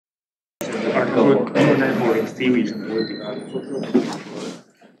2.9 C 为什么会比它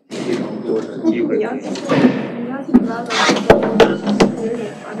非常多的机会？你要去拉到有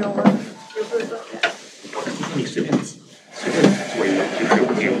点夸张吗？也不是说你随便做一个，就是不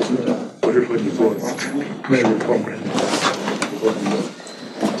定不是说你做那是错误的。我知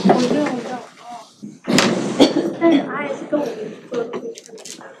道，但是 IS 跟我们做的东西是不一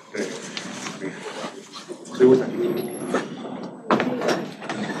样的。对，所以我想去听听。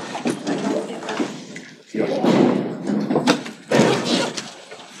比较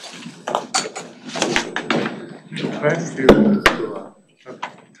突然觉得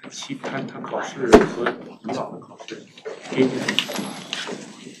这个它考试和以往的考试接近。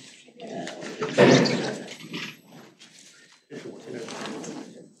这是我现在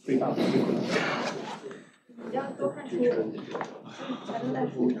最大的一个。你要多看书，才能带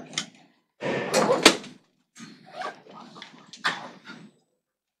书上。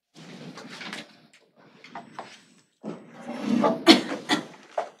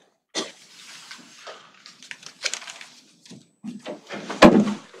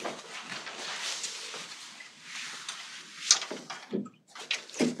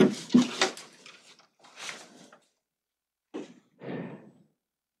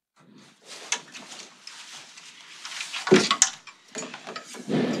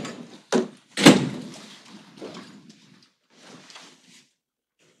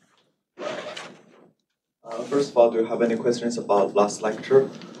First of all, do you have any questions about last lecture?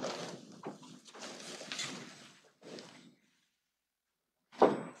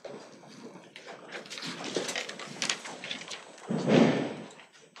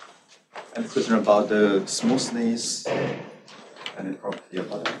 Any question about the smoothness? Any property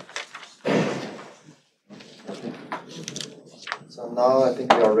about it? Okay. So now I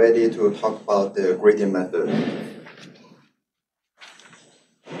think we are ready to talk about the gradient method.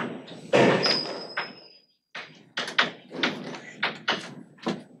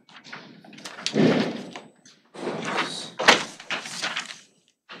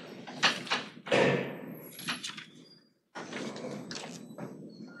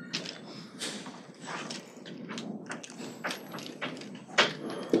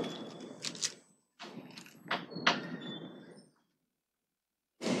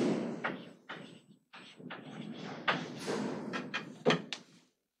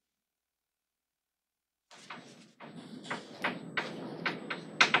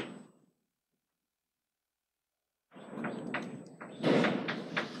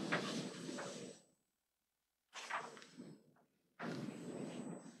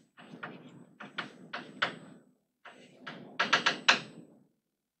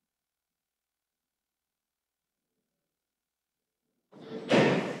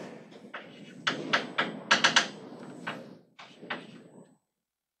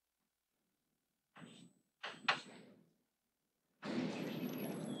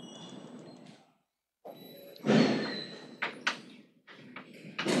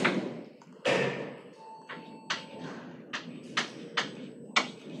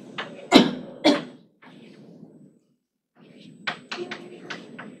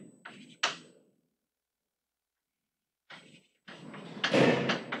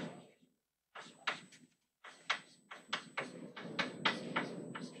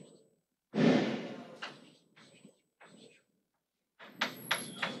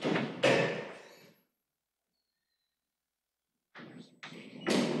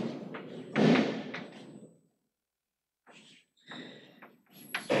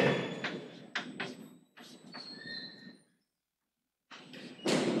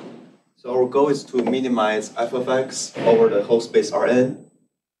 So our goal is to minimize f of x over the whole space Rn.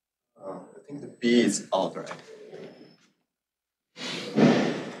 I think the B is out, right?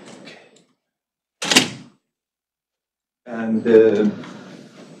 Okay. And the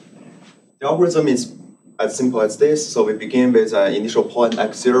algorithm is as simple as this. So we begin with an initial point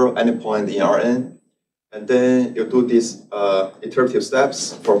x0, any point in Rn. And then you do these iterative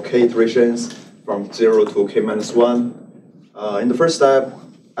steps for k iterations from 0 to k minus 1. In the first step,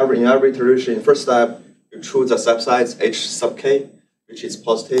 in every iteration, first step, you choose a subsize h sub k, which is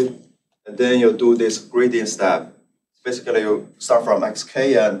positive, and then you do this gradient step. Basically, you start from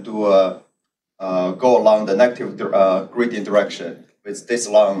xk and do go along the negative gradient direction with this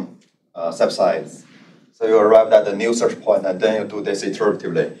long subsize. So you arrive at the new search point, and then you do this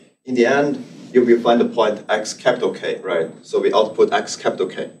iteratively. In the end, you will find the point x capital K, right? So we output x capital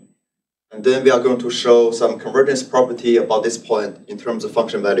K. And then we are going to show some convergence property about this point in terms of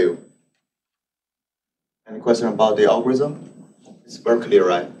function value. Any question about the algorithm? It's very clear,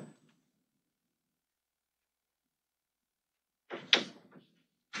 right?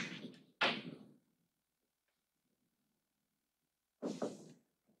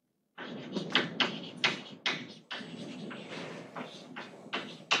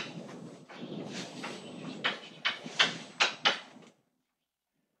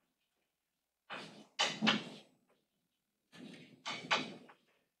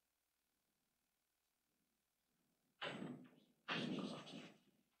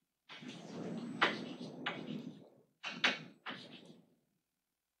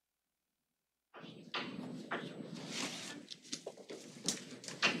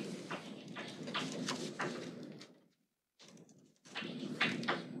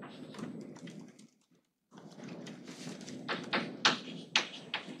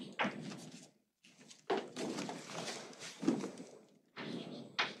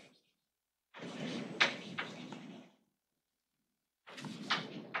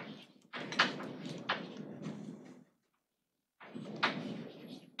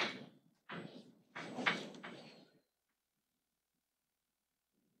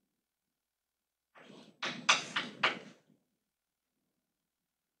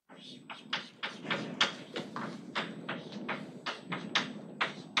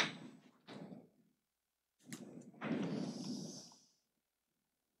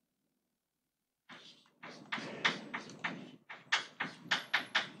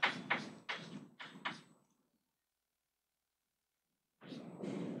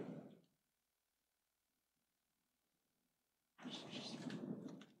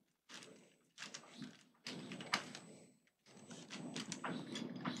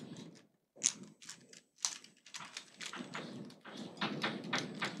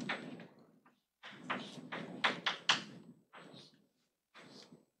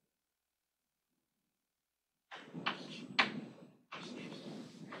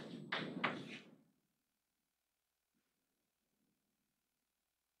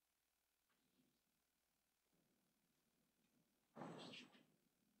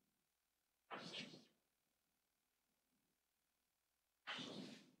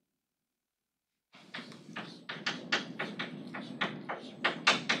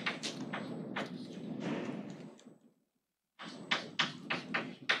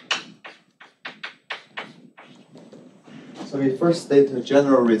 So we first state the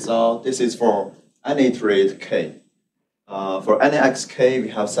general result. This is for any iterate k. For any xk, we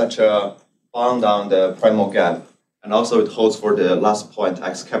have such a bound on the primal gap, and also it holds for the last point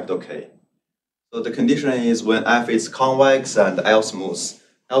x capital K. So the condition is when f is convex and L smooth.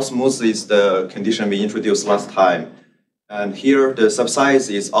 L smooth is the condition we introduced last time. And here the subsize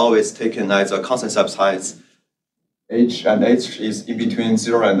is always taken as a constant subsize. H and H is in between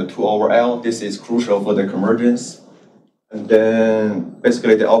 0 and 2 over L. This is crucial for the convergence. And then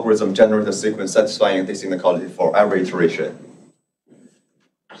basically the algorithm generates a sequence satisfying this inequality for every iteration.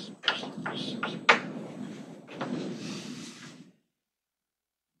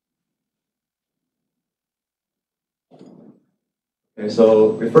 Okay, so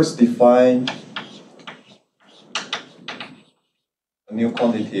we first define a new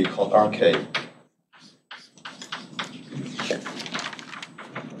quantity called Rk.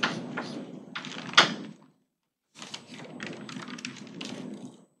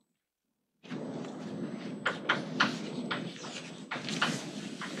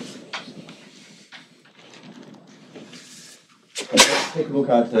 Let's take a look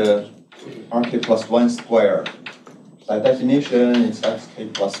at Rk plus 1 square. By definition, it's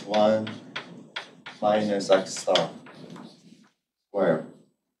xk plus 1 minus x star square.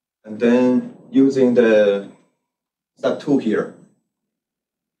 And then using the step 2 here.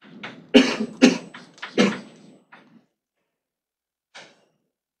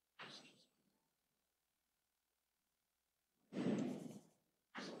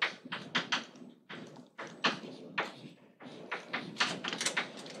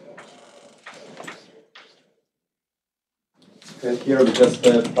 Okay, here we just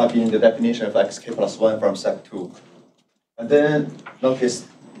plug in the definition of xk plus 1 from step 2. And then notice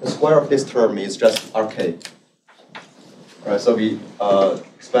the square of this term is just Rk. Right, so we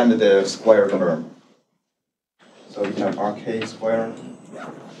expanded the square term. So we have Rk square.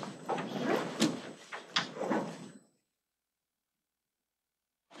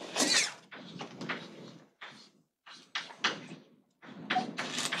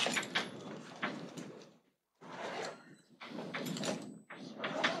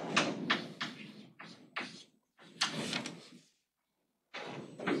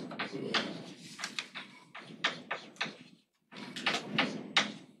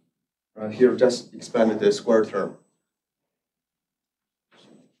 Here, just expanded the square term.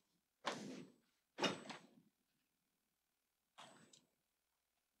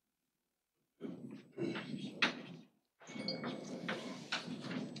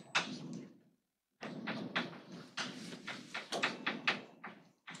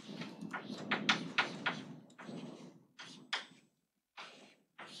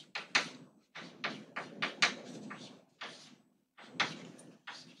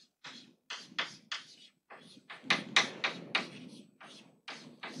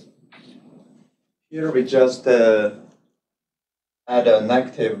 Here we just add a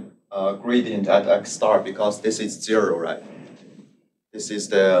negative gradient at x star because this is 0, right? This is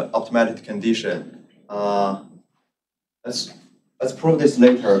the optimality condition. Let's prove this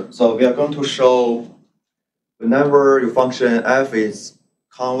later. So we are going to show whenever your function f is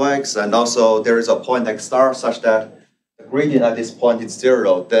convex and also there is a point x star such that the gradient at this point is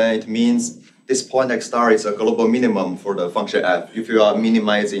 0, then it means this point x star is a global minimum for the function f if you are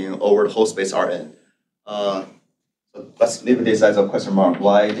minimizing over the whole space Rn. So let's leave this as a question mark.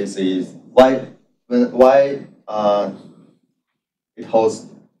 Why this is why it holds?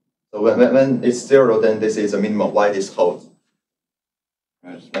 So when it's 0, then this is a minimum. Why this holds?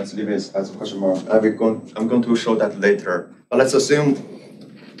 Right. Let's leave this as a question mark. I'm going to show that later. But let's assume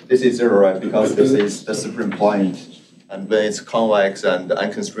this is 0, right? Because this is the supreme point, and when it's convex and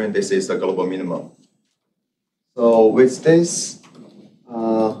unconstrained, this is the global minimum. So with this.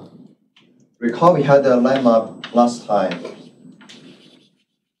 Recall we had a lemma last time.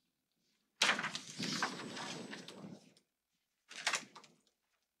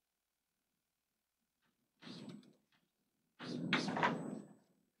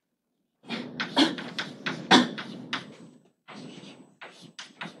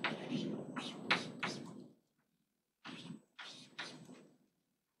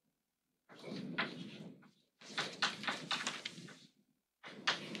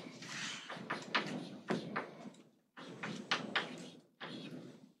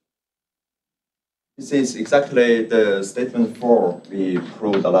 This is exactly the statement 4 we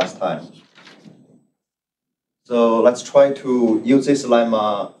proved the last time. So let's try to use this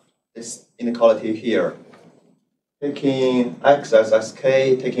lemma, this inequality here. Taking x as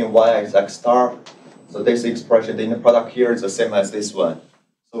xk, taking y as x star. So this expression, the inner product here is the same as this one.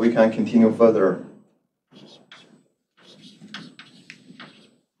 So we can continue further.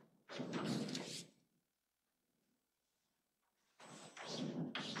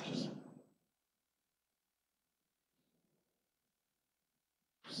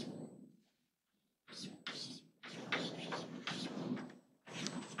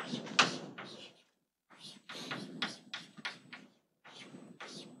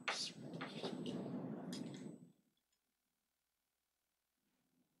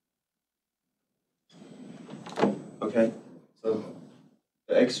 Okay, so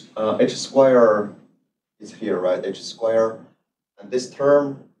the h square is here, right? H square, and this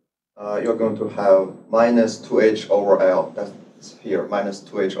term you're going to have minus 2h over L. That's here, minus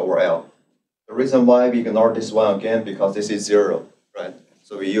 2h over L. The reason why we ignore this one again, because this is 0, right?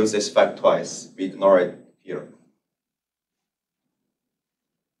 So we use this fact twice. We ignore it here.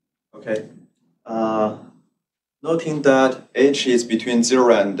 Okay. Noting that h is between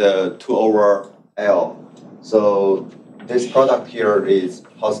 0 and 2 over L. So this product here is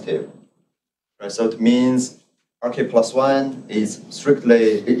positive. Right? So it means RK plus 1 is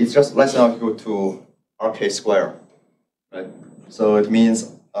strictly, it's just less than or equal to RK square. Right? So it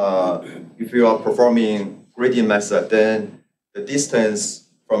means if you are performing gradient method, then the distance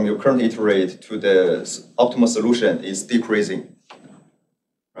from your current iterate to the optimal solution is decreasing.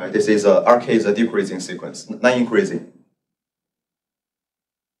 Right? This is RK is a decreasing sequence, not increasing.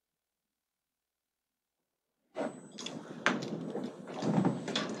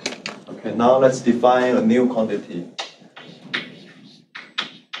 Okay, now let's define a new quantity.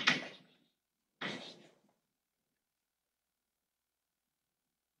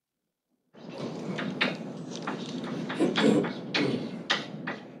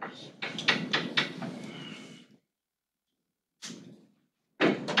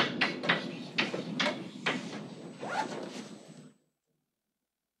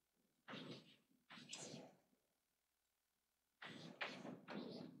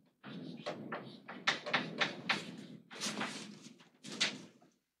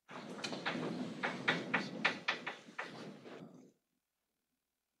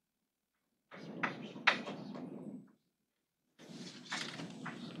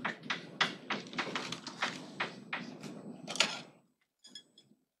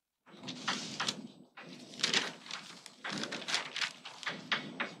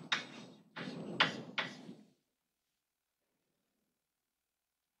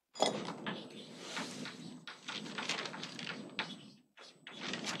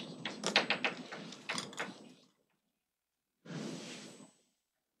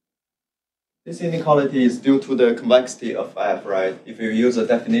 This inequality is due to the convexity of f, right? If you use a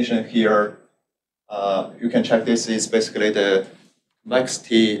definition here, you can check this is basically the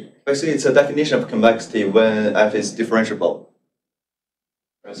convexity. Basically, it's a definition of convexity when f is differentiable.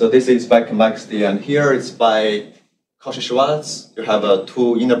 Right? So this is by convexity, and here it's by Cauchy-Schwarz. You have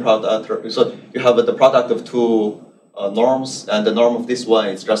two inner product. So you have the product of two norms, and the norm of this one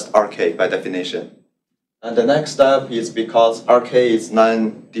is just RK by definition. And the next step is because RK is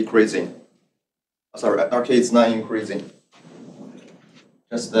non-decreasing. Sorry, RK is non-increasing.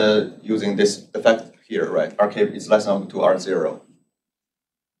 Just using this effect here, right? RK is less than or equal to R0.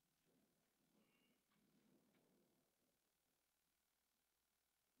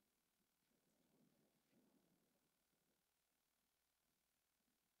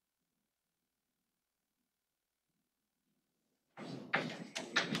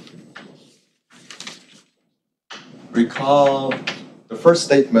 Recall the first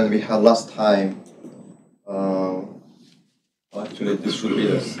statement we had last time. Well, actually, this should be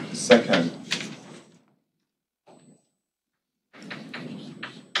the second.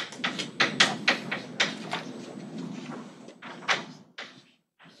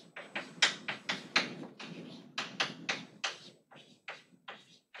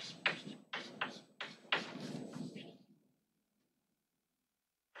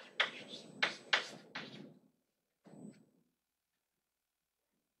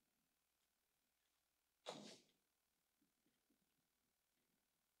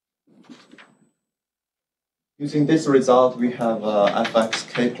 Using this result, we have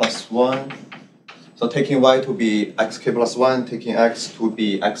fxk plus 1. So taking y to be xk plus 1, taking x to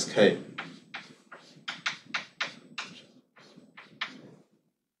be xk.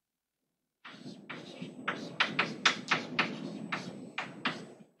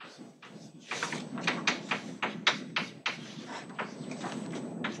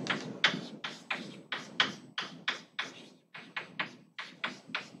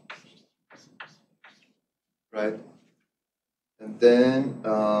 Right? And then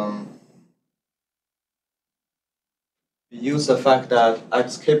we use the fact that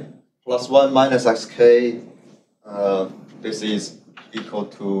xk plus 1 minus xk, this is equal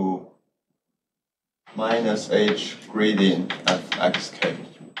to minus h gradient of xk.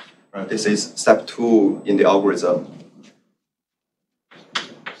 Right? This is step 2 in the algorithm.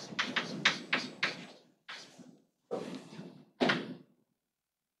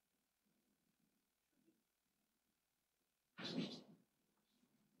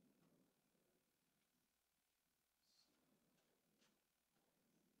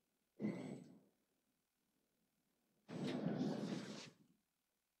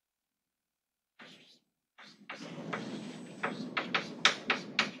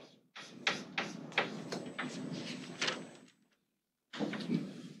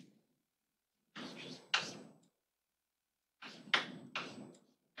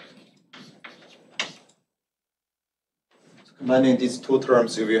 combining these two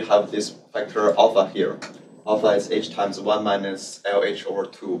terms, you will have this factor alpha here. Alpha is h times 1 minus LH over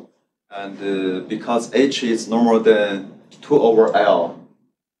 2. And because h is normal than 2 over L,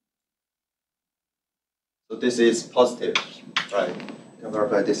 so this is positive, right? You can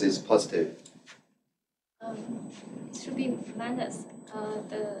verify this is positive. It should be minus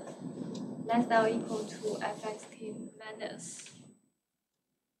the less than or equal to fxt minus.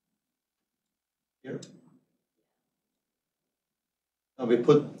 Here. Now we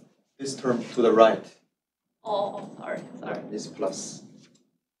put this term to the right. Oh, sorry. It's plus.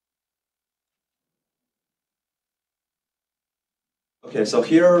 Okay, so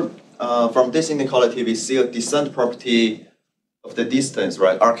here, from this inequality, we see a descent property of the distance,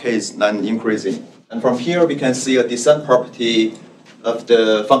 right? Rk is non-increasing. And from here, we can see a descent property of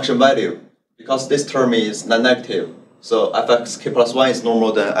the function value, because this term is non-negative. So fxk plus 1 is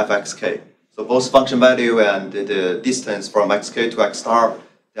normal than fxk. So both function value and the distance from xk to x star,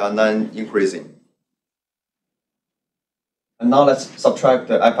 they are non-increasing. And now let's subtract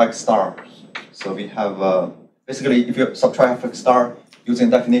the fx star. So we have, basically, if you subtract fx star, using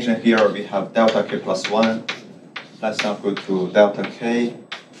definition here, we have delta k plus 1. Let's now go to delta k.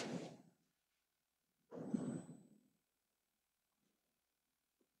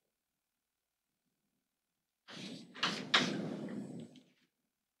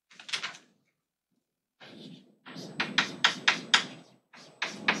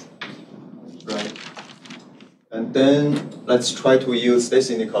 Right. And then let's try to use this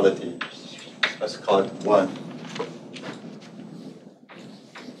inequality. Let's call it 1.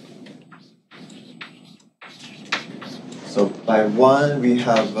 So by 1, we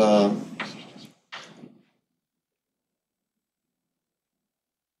have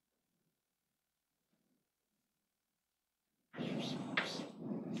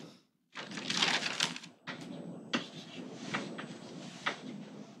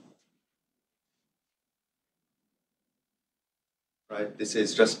right, this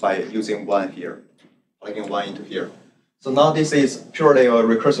is just by using 1 here, plugging 1 into here. So now this is purely a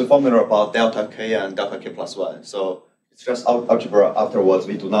recursive formula about delta k and delta k plus 1. So it's just algebra afterwards.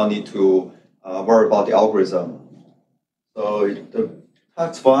 We do not need to worry about the algorithm. So the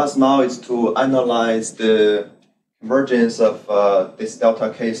task for us now is to analyze the convergence of this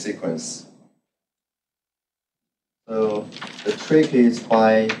delta k sequence. So the trick is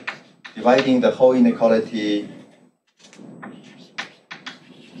by dividing the whole inequality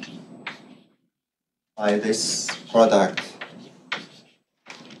by this product.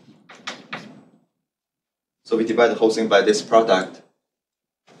 So we divide the whole thing by this product.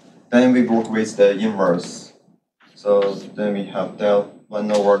 Then we work with the inverse. So then we have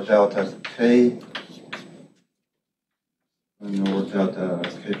 1 over delta k, 1 over delta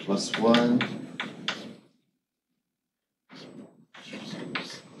k plus 1.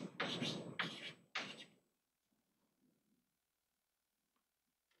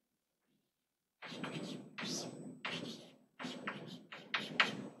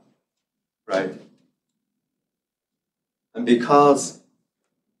 Right. And because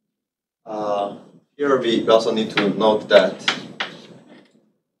here we also need to note that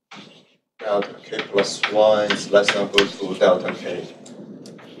delta k plus 1 is less than or equal to delta k.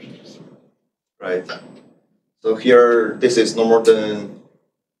 Right. So here, this is no more than,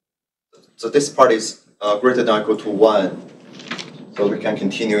 so this part is greater than or equal to 1. So we can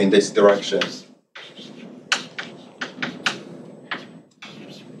continue in this direction.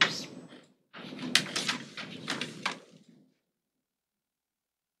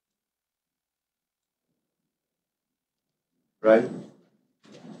 Right?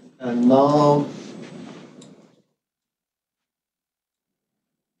 And now,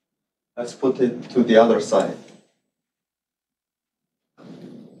 let's put it to the other side.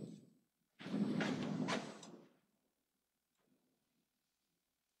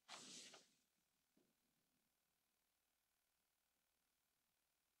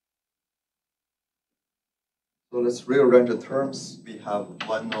 So let's rearrange the terms. We have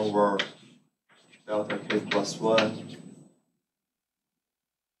 1 over delta k plus 1.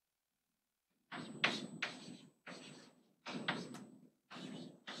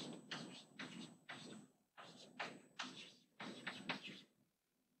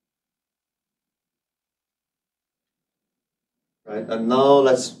 Right, and now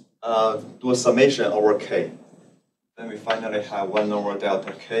let's do a summation over k. Then we finally have 1 over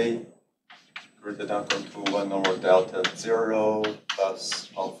delta k greater than or equal to 1 over delta 0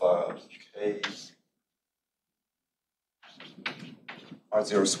 plus alpha k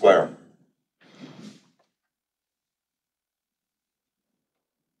r0 square.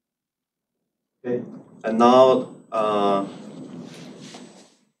 Okay, and now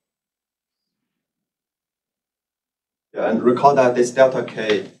And recall that this delta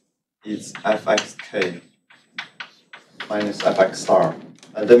k is fxk minus fx star.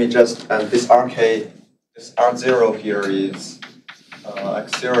 And let me just, and this rk, this r0 here is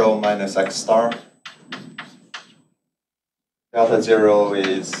x0 minus x star. Delta 0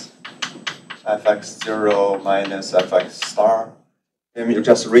 is fx0 minus fx star. And you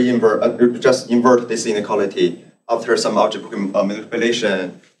just invert this inequality. After some algebraic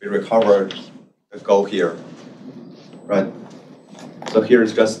manipulation, we recovered the goal here, right? So here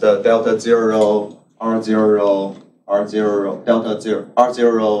is just the delta 0, r0, r0, delta 0,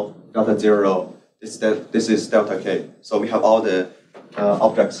 r0, delta 0. This is delta k. So we have all the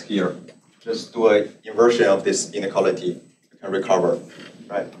objects here. Just do an inversion of this inequality. You can recover,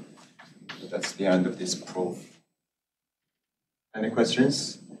 right? So that's the end of this proof. Any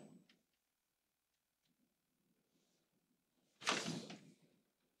questions?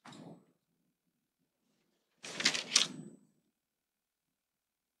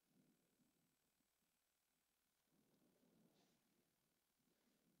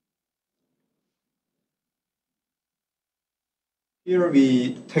 Here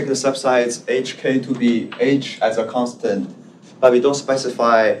we take the subsides hk to be h as a constant, but we don't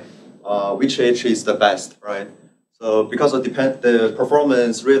specify which h is the best, right? So because the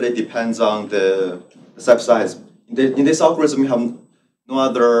performance really depends on the subsides. In this algorithm, we have no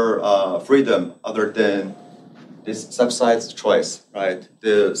other freedom other than this subsides choice, right?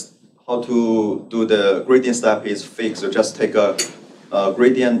 How to do the gradient step is fixed. You just take a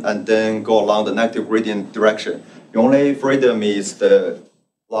gradient and then go along the negative gradient direction. The only freedom is the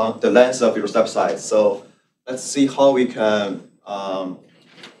length of your subsides. So let's see how we can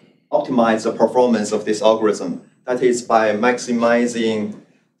optimize the performance of this algorithm. That is by maximizing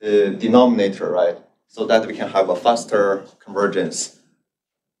the denominator, right? So that we can have a faster convergence.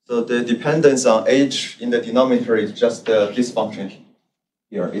 So the dependence on h in the denominator is just this function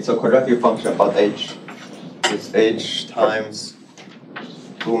here. It's a quadratic function about h. It's h times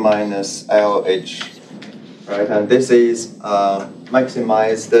 2 minus LH. Right, and this is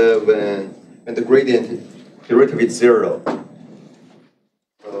maximized when the gradient derivative is 0.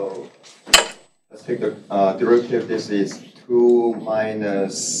 So let's take the derivative. This is 2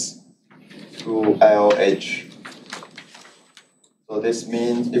 minus 2LH. So this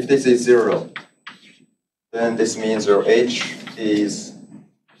means if this is 0, then this means your H is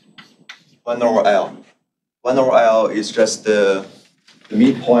 1 over L. 1 over L is just the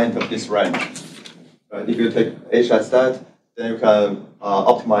midpoint of this range. Right? If you take H as that, then you can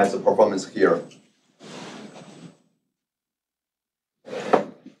optimize the performance here.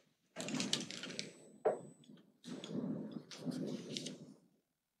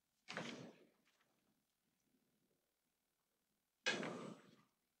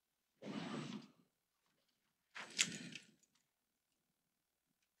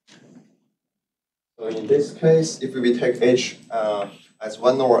 So in this case, if we take H as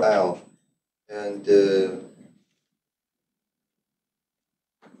 1 over L, and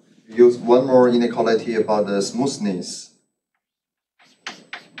use one more inequality about the smoothness.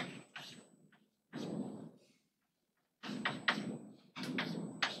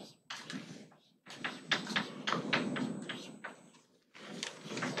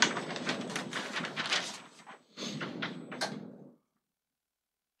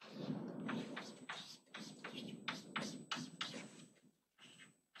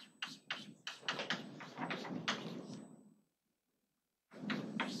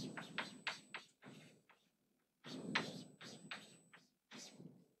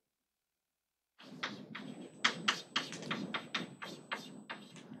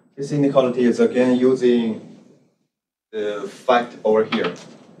 This inequality is again using the fact over here.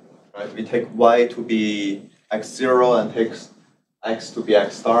 Right? We take y to be x0 and take x to be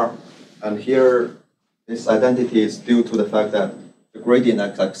x star. And here, this identity is due to the fact that the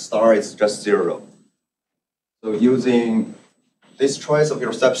gradient x star is just 0. So using this choice of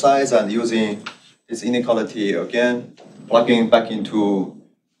your step size and using this inequality again, plugging back into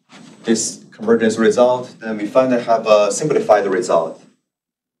this convergence result, then we finally have a simplified result.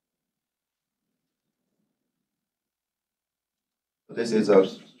 This is a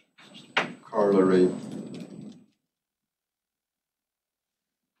corollary.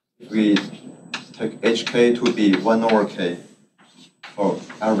 We take hk to be 1 over k for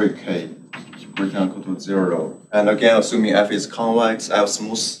every k greater than or equal to 0. And again, assuming f is convex, f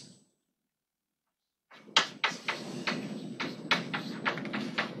smooth.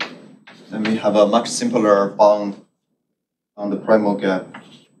 Then we have a much simpler bound on the primal gap.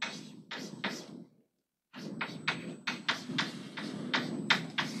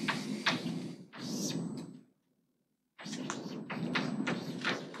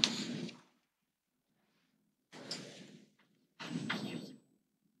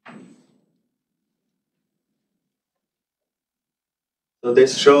 So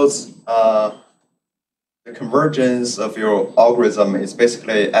this shows the convergence of your algorithm is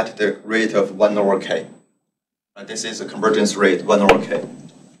basically at the rate of 1 over k. This is the convergence rate, 1 over k.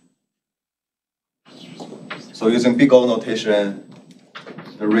 So using big O notation,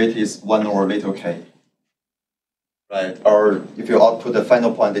 the rate is 1 over little k. Right? Or if you output the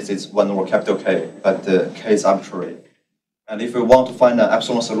final point, this is 1 over capital K, but the k is arbitrary. And if you want to find an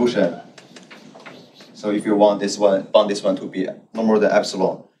epsilon solution, so if you want this one to be no more than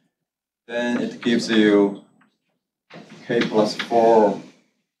epsilon, then it gives you k plus 4.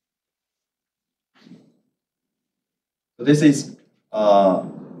 So this is,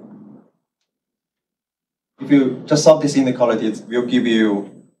 if you just solve this inequality, it will give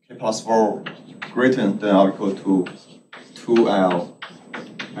you k plus 4 greater than or equal to 2L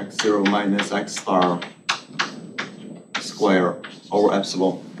x0 minus x star square over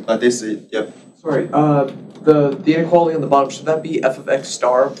epsilon. But this is, yep. Sorry, the inequality on the bottom, should that be f of x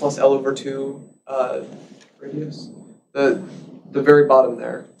star plus L over 2 radius? The very bottom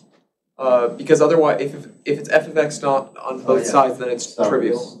there. Because otherwise, if it's f of x not on both sides, then it's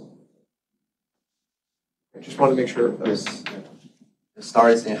trivial. I just want to make sure. Yes. The star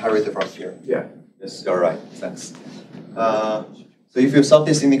is inherited from here. Yeah. Yes, you're right. Thanks. So if you solve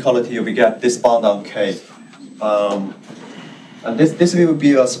this inequality, you will get this bound on k. And this will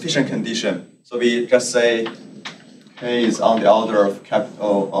be a sufficient condition. So we just say k is on the order of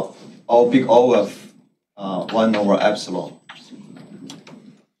capital of big O of 1 over epsilon.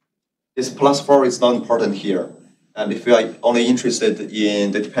 This plus 4 is not important here. And if you are only interested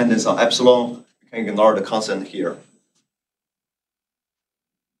in the dependence on epsilon, you can ignore the constant here.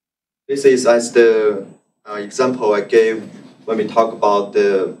 This is as the example I gave when we talk about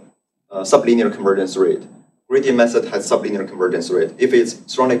the sublinear convergence rate. Gradient method has sublinear convergence rate. If it's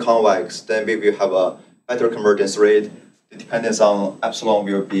strongly convex, then we will have a better convergence rate. The dependence on epsilon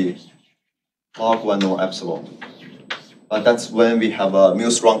will be log 1 over epsilon. But that's when we have a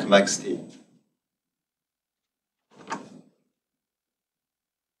mu strong convexity.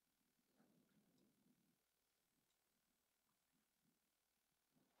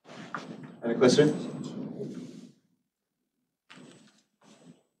 Any questions?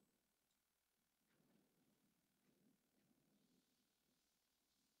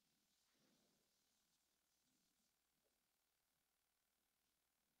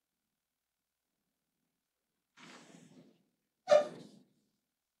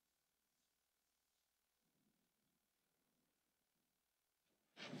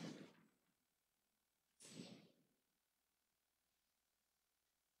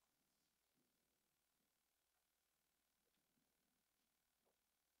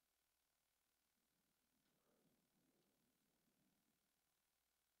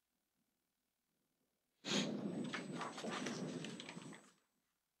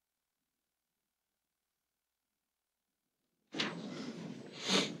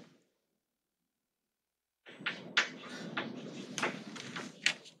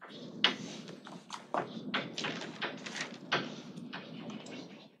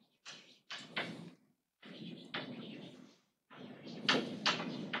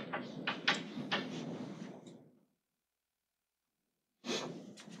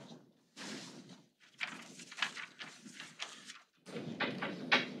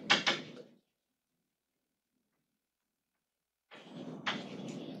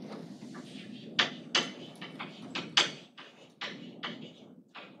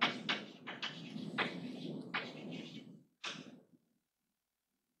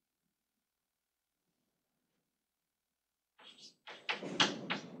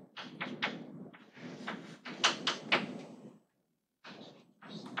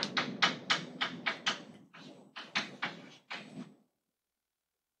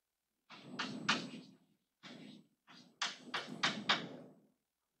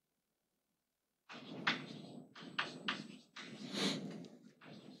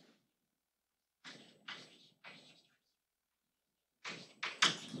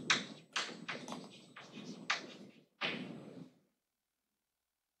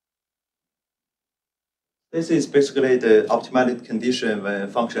 This is basically the optimality condition when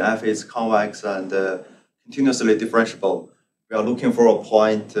function f is convex and continuously differentiable. We are looking for a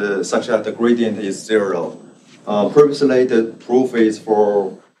point such that the gradient is 0. Previously, the proof is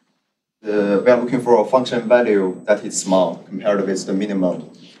for we are looking for a function value that is small compared with the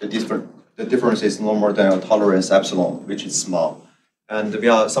minimum. The difference is no more than a tolerance epsilon, which is small. And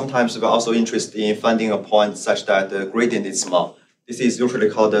sometimes we are also interested in finding a point such that the gradient is small. This is usually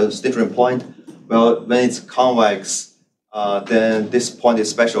called the stationary point. Well, when it's convex, then this point is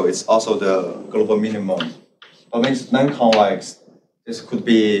special. It's also the global minimum. But when it's non-convex, this could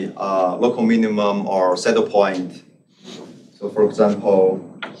be local minimum or saddle point. So for example,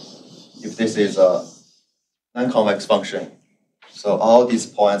 if this is a non-convex function, so all these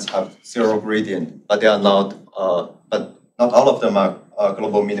points have zero gradient, but they are not, but not all of them are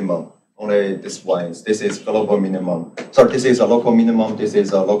global minimum. Only this one is. This is global minimum. Sorry, this is a local minimum. This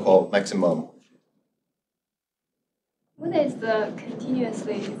is a local maximum. What is the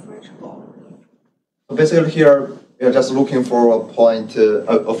continuously differentiable? So basically, here we are just looking for a point,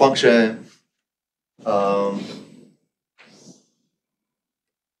 a function.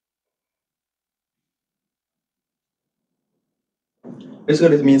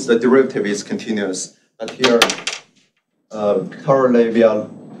 Basically, it means the derivative is continuous. But here, currently, we are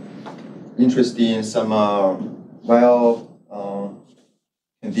interested in some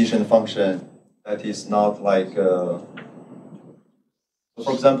well-conditioned function that is not like, for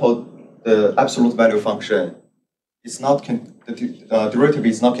example, the absolute value function is not the derivative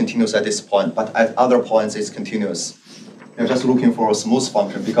is not continuous at this point, but at other points it's continuous. We're just looking for a smooth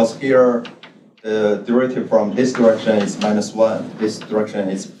function because here the derivative from this direction is -1, this direction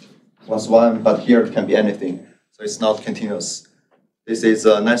is +1, but here it can be anything, so it's not continuous. This is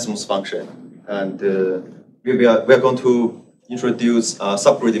a non-smooth function, and we are going to introduce a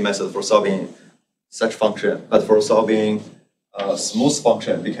subgradient method for solving such function. But for solving a smooth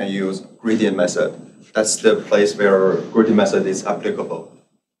function, we can use gradient method. That's the place where gradient method is applicable.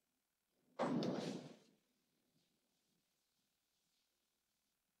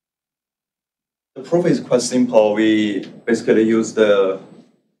 The proof is quite simple. We basically use the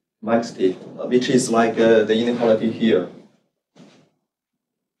complexity, which is like the inequality here.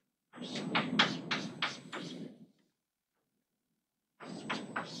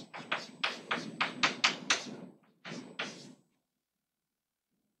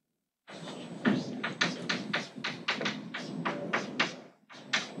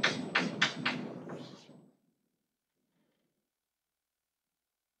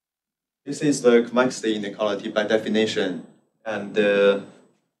 This is the complexity inequality by definition, and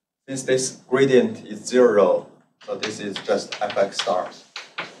since this gradient is 0, so this is just fx star,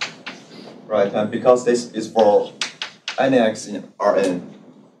 right? And because this is for any x in Rn,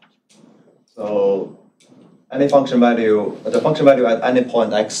 so any function value, the function value at any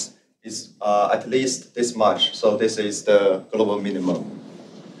point x is at least this much. So this is the global minimum,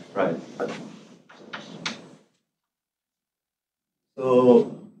 right?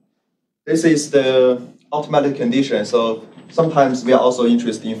 So this is the automatic condition. So sometimes we are also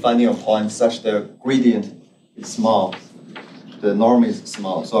interested in finding a point such the gradient is small, the norm is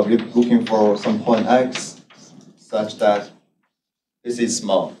small. So we're looking for some point x such that this is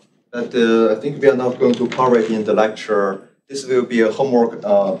small. But I think we are not going to cover it in the lecture. This will be a homework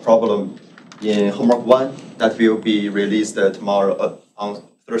problem in homework 1 that will be released tomorrow on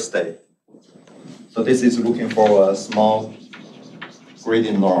Thursday. So this is looking for a small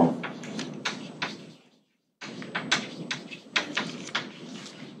gradient norm.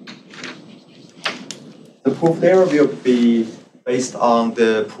 The proof there will be based on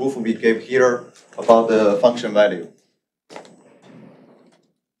the proof we gave here about the function value.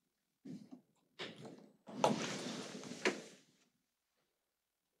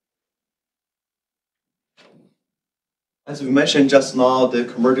 As we mentioned just now, the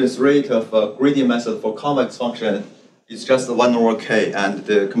convergence rate of a gradient method for convex function is just 1 over k, and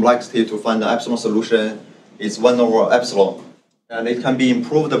the complexity to find the epsilon solution is 1 over epsilon. And it can be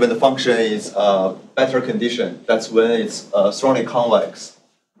improved when the function is better condition. That's when it's strongly convex.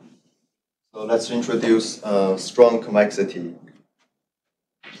 So let's introduce strong convexity.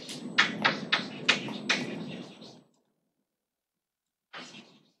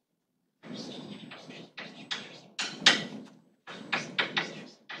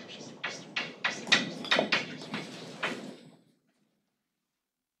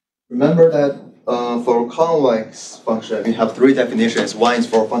 Remember that for convex function, we have 3 definitions. One is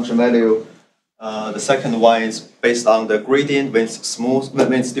for function value. The second one is based on the gradient when it's smooth,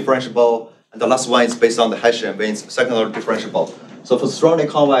 when it's differentiable. And the last one is based on the Hessian when it's second order differentiable. So for strongly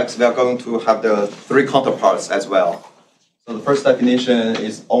convex, we are going to have the 3 counterparts as well. So the first definition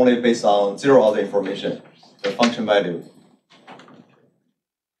is only based on 0 order information, the function value.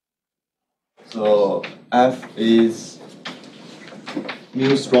 So f is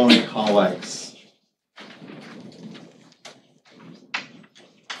mu strongly convex.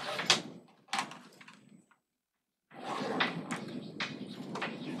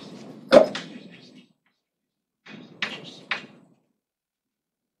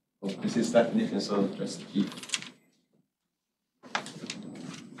 This is definition, so just keep.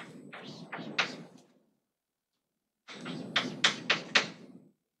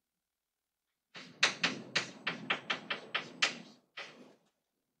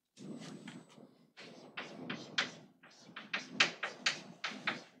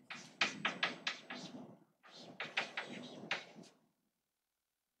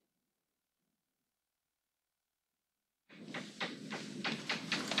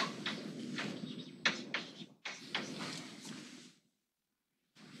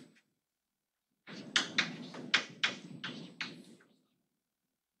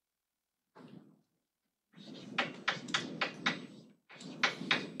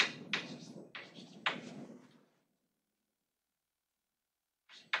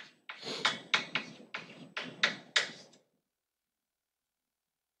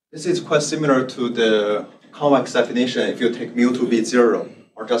 This is quite similar to the convex definition if you take mu to be 0,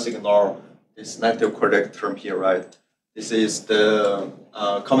 or just ignore this negative quadratic term here, right? This is the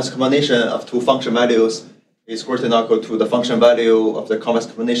convex combination of two function values is greater than or equal to the function value of the convex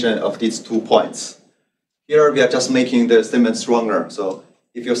combination of these 2 points. Here we are just making the statement stronger. So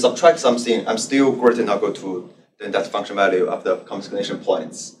if you subtract something, I'm still greater than or equal to then that function value of the convex combination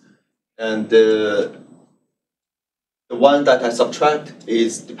points. And the one that I subtract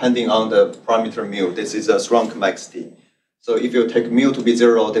is depending on the parameter mu. This is a strong convexity. So if you take mu to be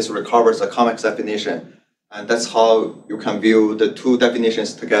 0, this recovers the convex definition. And that's how you can view the two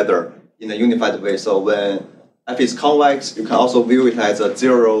definitions together in a unified way. So when f is convex, you can also view it as a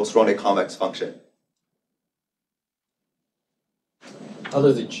 0 strongly convex function. How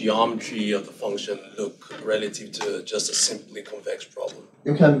does the geometry of the function look relative to just a simply convex problem?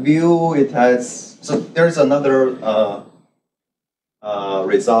 You can view it as, so there's another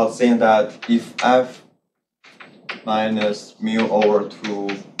result saying that if f minus mu over 2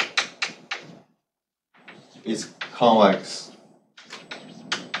 is convex,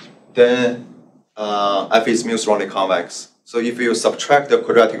 then f is mu strongly convex. So if you subtract the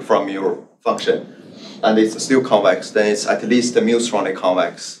quadratic from your function and it's still convex, then it's at least mu strongly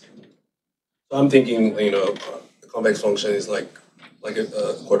convex. So I'm thinking, the convex function is like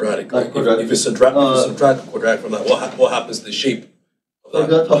a quadratic. Like quadratic. If you subtract quadratic from that, what happens to the shape of For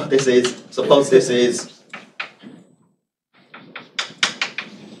that? example, suppose this is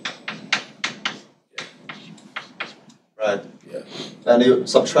right. Yeah. And you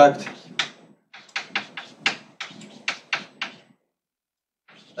subtract,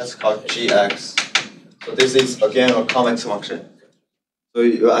 let's call it gx. So this is again a convex function. So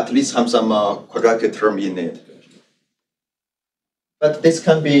you at least have some quadratic term in it. But this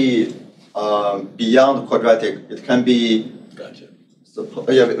can be beyond quadratic. It can be. Gotcha. So,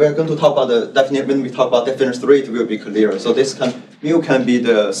 yeah, we're going to talk about the definition. When we talk about definition 3, it will be clear. So this mu can be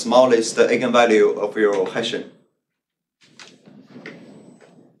the smallest eigenvalue of your Hessian.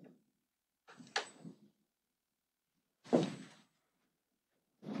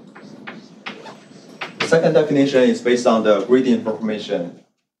 The second definition is based on the gradient information.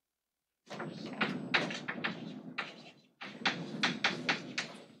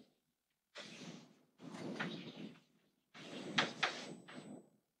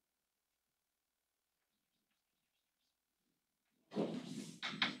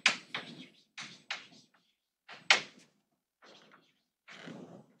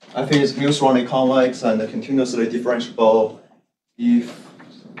 F is mu strongly convex and continuously differentiable if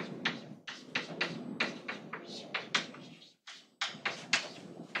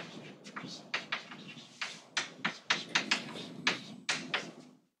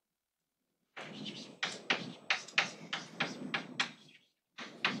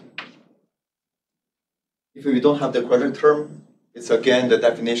we don't have the quadratic term, it's again the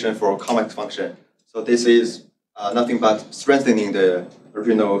definition for a convex function. So this is nothing but strengthening the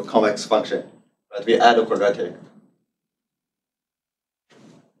original convex function, but we add a quadratic.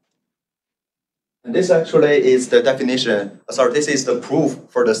 And this actually is the definition, this is the proof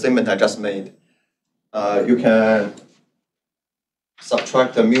for the statement I just made. You can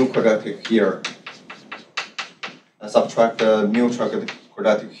subtract the mu quadratic here, and subtract the mu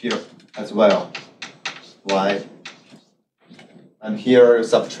quadratic here as well. Why? And here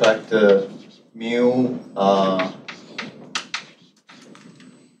subtract the mu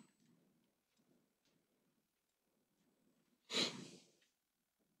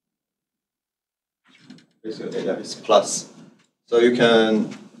basically that is plus. So you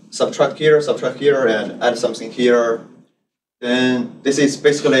can subtract here, and add something here. Then this is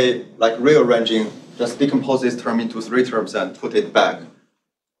basically like rearranging, just decompose this term into 3 terms and put it back.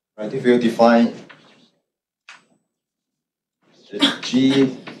 Right? If you define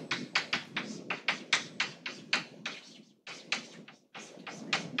G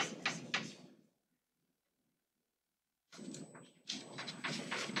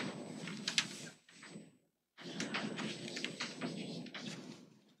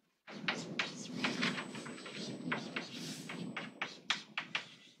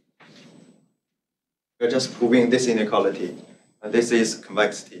we're just proving this inequality, and this is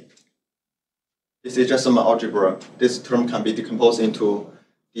convexity. This is just some algebra. This term can be decomposed into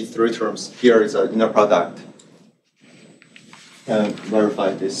these 3 terms. Here is an inner product. Can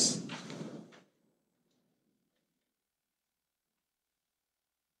verify this.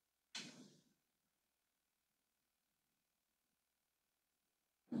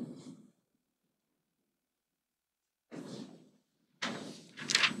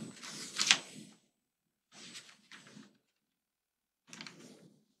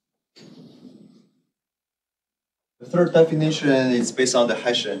 The third definition is based on the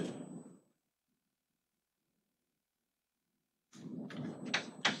Hessian.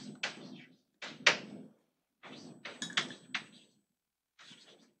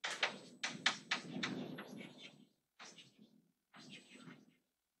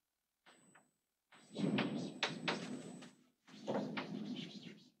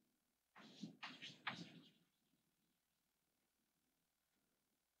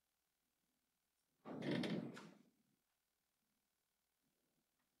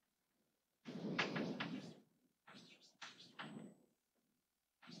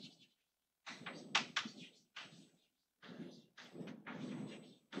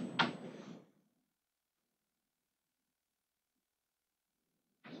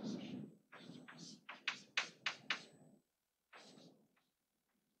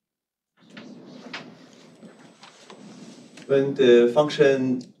 When the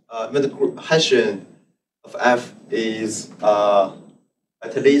function, when the Hessian of f is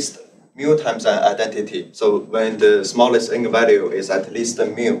at least mu times an identity, so when the smallest eigenvalue is at least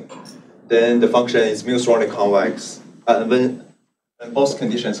mu, then the function is mu strongly convex. And when both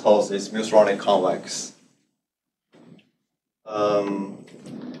conditions hold, it's mu strongly convex.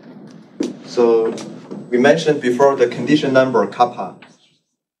 So we mentioned before the condition number kappa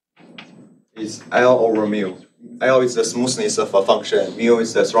is L over mu. L is the smoothness of a function, mu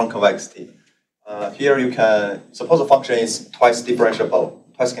is the strong convexity. Here you can, suppose the function is twice differentiable,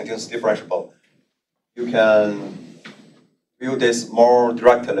 twice continuous differentiable. You can view this more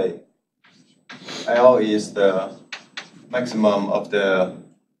directly. L is the maximum of the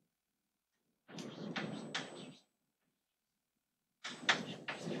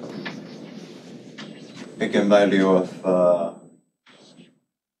eigenvalue of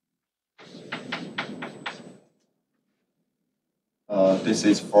this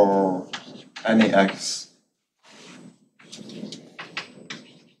is for any x.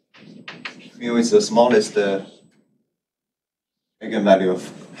 Mu is the smallest eigenvalue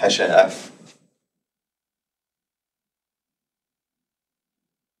of Hessian f.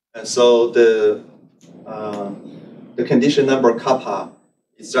 And so the condition number kappa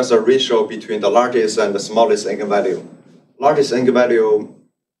is just a ratio between the largest and the smallest eigenvalue. Largest eigenvalue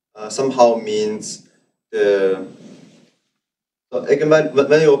somehow means the eigenvalue,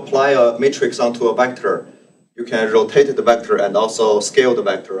 when you apply a matrix onto a vector, you can rotate the vector and also scale the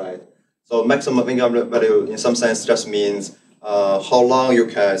vector, right? So maximum eigenvalue in some sense just means how long you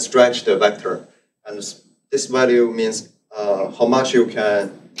can stretch the vector. And this value means how much you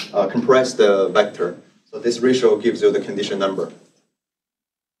can compress the vector. So this ratio gives you the condition number.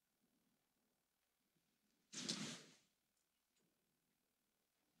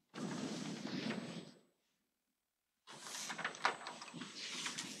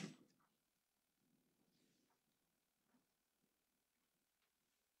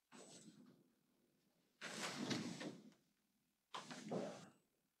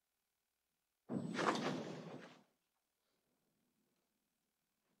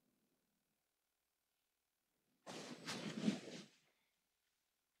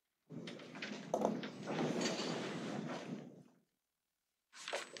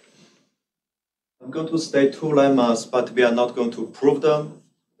 I'm going to state two lemmas, but we are not going to prove them.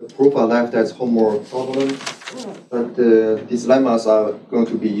 The proof are left as homework problem. But these lemmas are going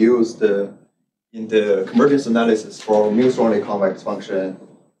to be used in the convergence analysis for mu strongly convex function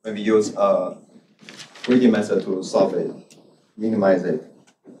when we use a greedy method to solve it, minimize it.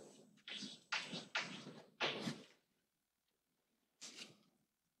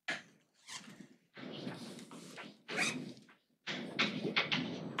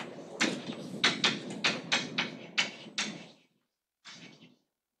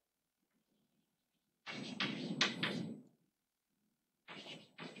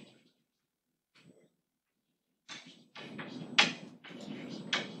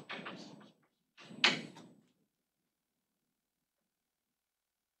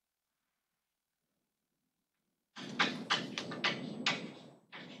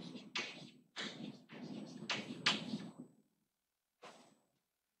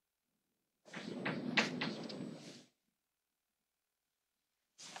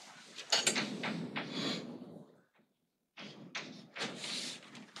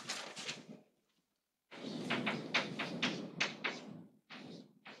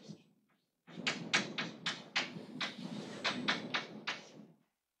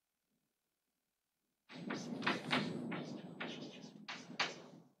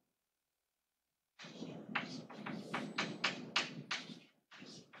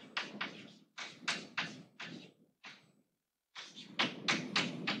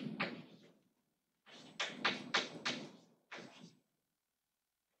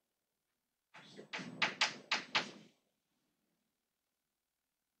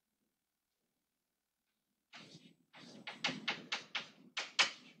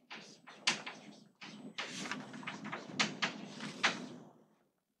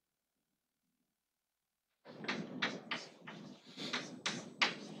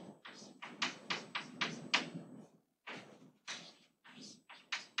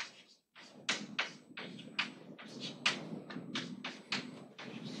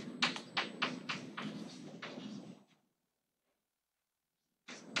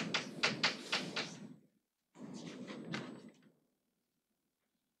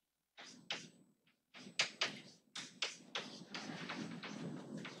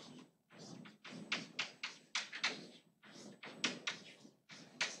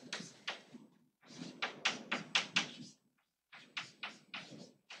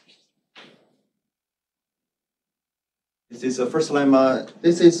 This is the first lemma.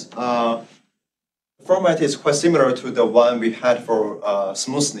 This is format is quite similar to the one we had for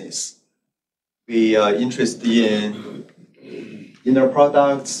smoothness. We are interested in inner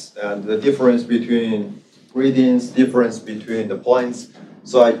products and the difference between gradients, difference between the points.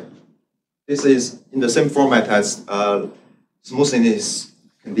 So this is in the same format as smoothness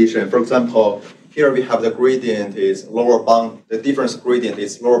condition. For example, here we have the gradient is lower bound. The difference gradient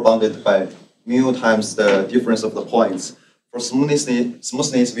is lower bounded by mu times the difference of the points. For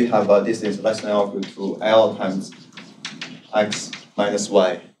smoothness we have this is less than or equal to L times x minus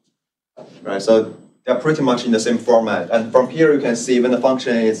y. Right, so they're pretty much in the same format. And from here you can see when the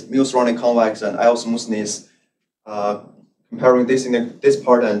function is mu surrounding convex and L smoothness, comparing this in this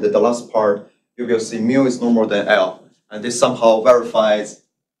part and the last part, you will see mu is no more than L. And this somehow verifies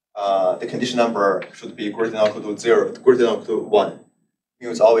the condition number should be greater than or equal to 0, greater than or equal to 1. Mu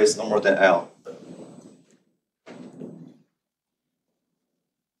is always no more than L.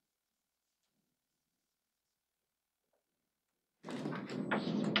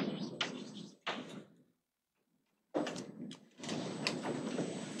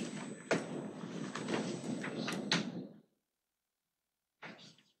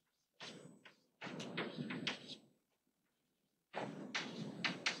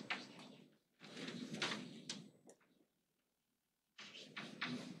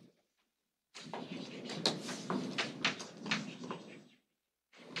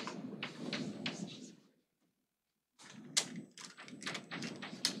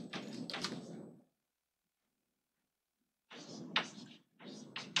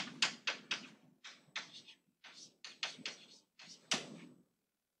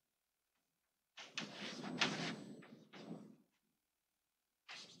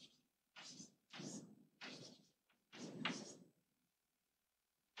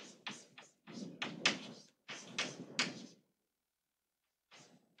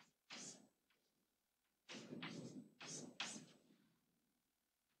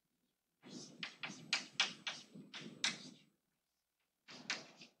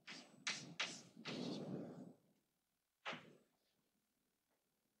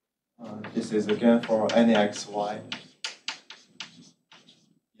 This is again for any x, y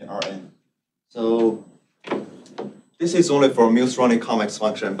in Rn. So this is only for mu surrounding convex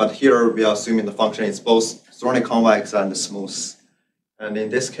function, but here we are assuming the function is both surrounding convex and smooth. And in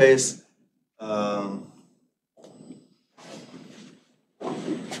this case,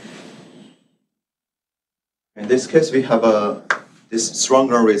 we have this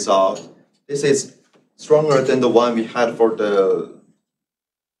stronger result. This is stronger than the one we had for the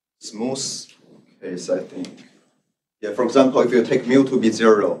smooth case, I think. Yeah, for example, if you take mu to be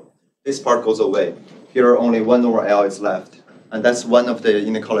 0, this part goes away. Here only 1 over L is left. And that's one of the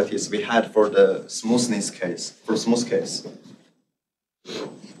inequalities we had for the smoothness case, for smooth case.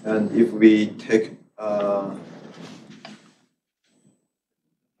 And if we take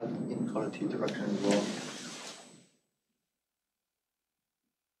inequality direction as well.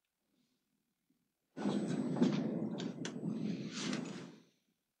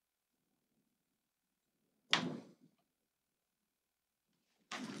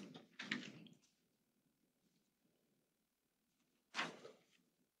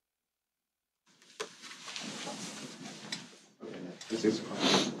 This is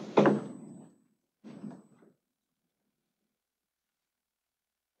fine.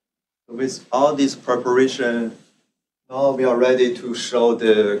 With all this preparation, now we are ready to show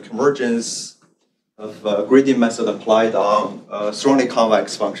the convergence of gradient method applied on surrounding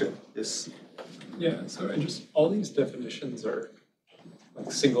convex function. Yes. Yeah, so all these definitions are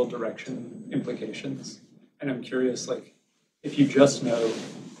like single direction implications. And I'm curious, like, if you just know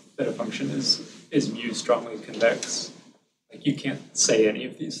that a function is mu strongly convex, like you can't say any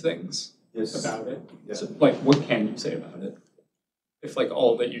of these things about it. Yeah. So, like, what can you say about it? If like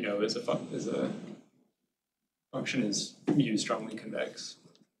all that you know is a function is mu strongly convex.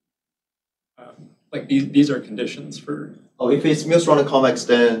 Like these are conditions for. Oh, if it's mu strongly convex,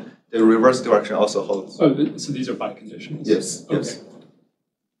 then the reverse direction also holds. Oh, so these are biconditions. Yes. Okay. Yes.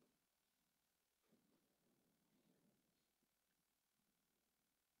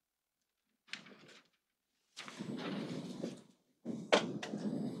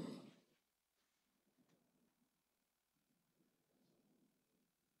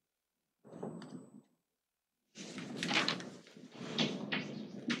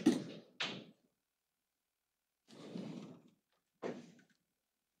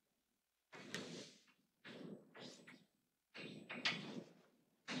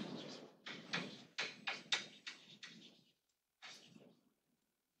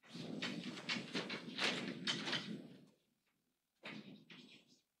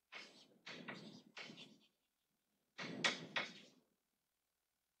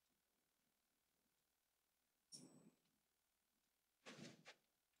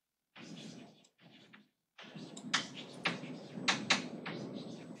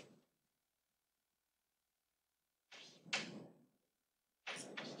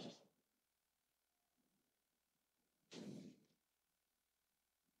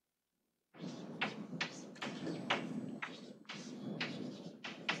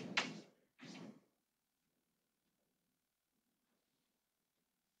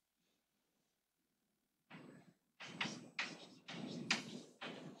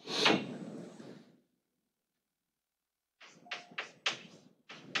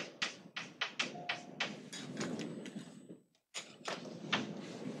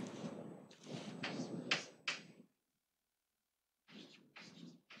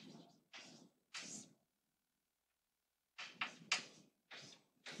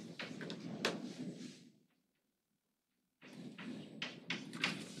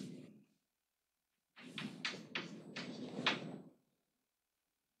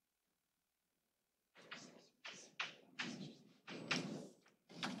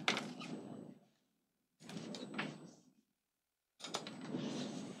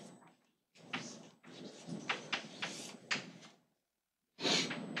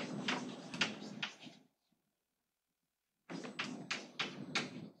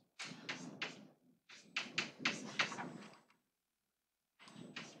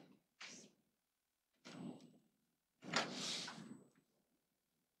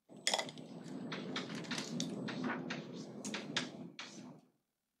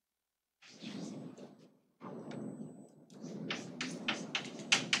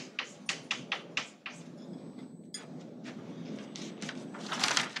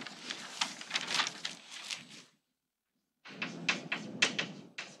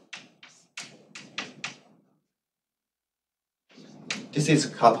 this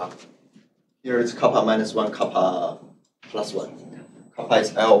is kappa. Here it's kappa minus 1, kappa plus 1. Kappa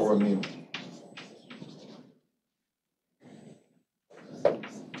is L over mu.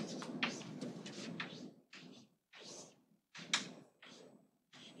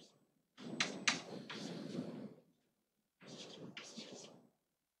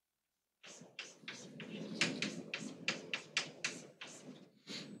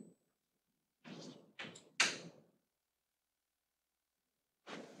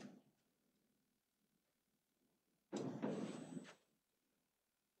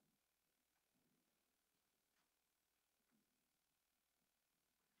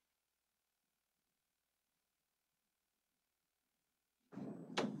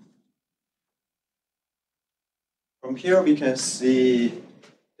 From here, we can see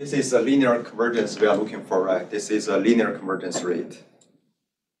this is a linear convergence we are looking for, right? This is a linear convergence rate.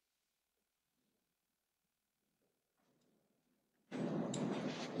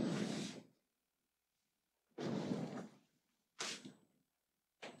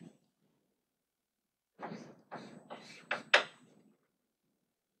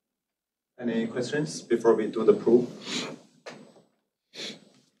 Any questions before we do the proof?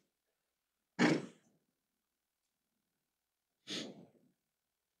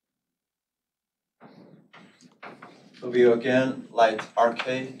 So we again like Rk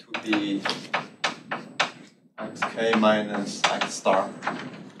to be xk minus x star.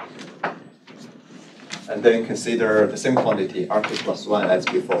 And then consider the same quantity, Rk plus 1 as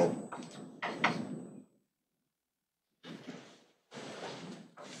before.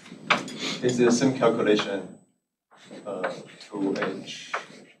 This is the same calculation to H.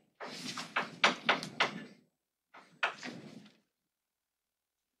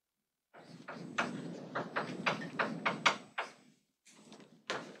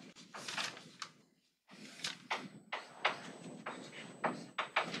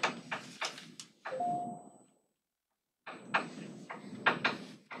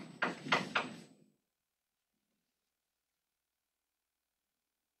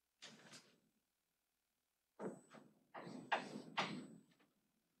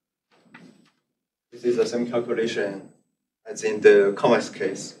 This is the same calculation as in the convex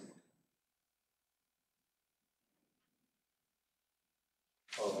case.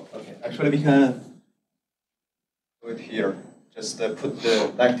 Oh, okay. Actually, we can do it here. Just put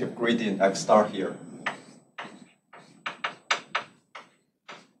the negative gradient x star here.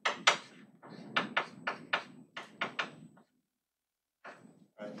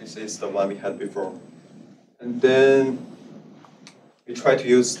 Right, this is the one we had before. And then we try to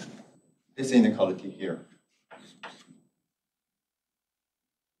use this inequality here.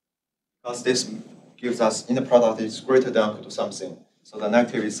 Because this gives us inner product is greater than or equal to something. So the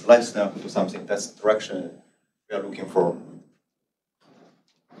negative is less than or equal to something. That's the direction we are looking for.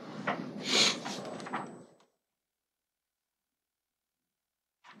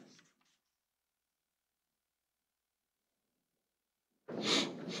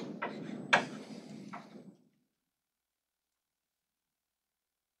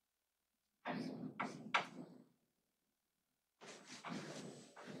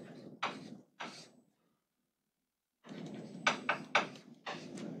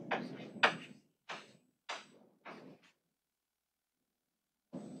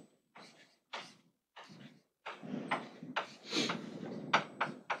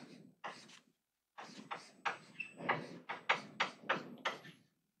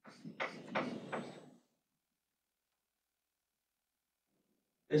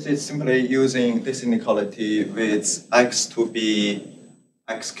 This is simply using this inequality with x to be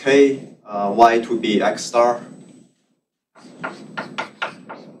xk, y to be x star.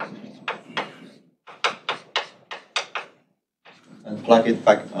 And plugging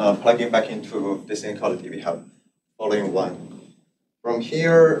back into this inequality, we have following one. From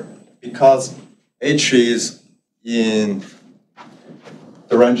here, because h is in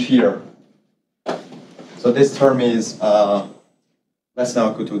the range here, so this term is less than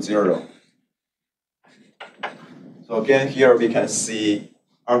or equal to 0. So again, here we can see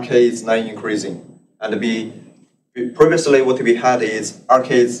Rk is not increasing. And previously what we had is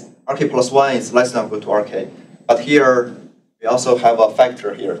Rk plus 1 is less than or equal to Rk. But here, we also have a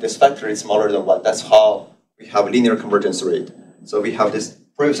factor here. This factor is smaller than 1. That's how we have linear convergence rate. So we have this,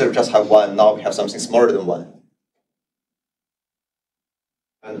 previously we just have 1, now we have something smaller than 1.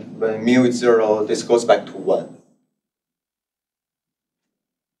 And when mu is 0, this goes back to 1.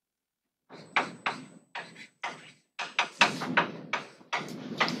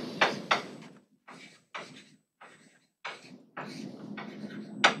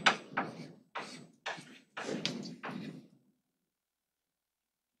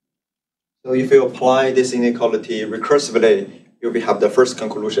 So if you apply this inequality recursively, you will have the first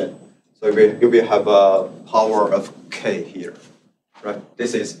conclusion. So you will have a power of k here, right?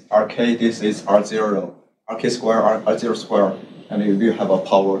 This is rk, this is r0, rk square, r0 square, and you will have a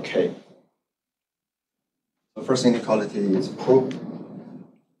power k. The first inequality is proved.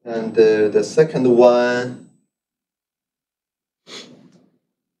 And the second one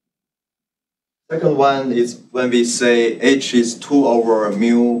is when we say h is 2 over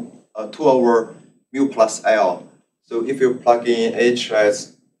mu plus l. So if you plug in h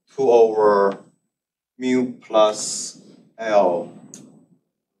as 2 over mu plus l,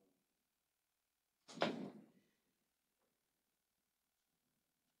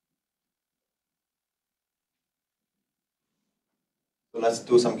 so let's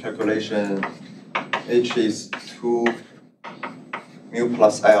do some calculation. H is 2 mu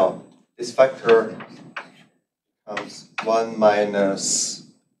plus l. This factor becomes 1 minus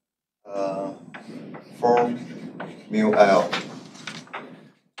 4 mu l,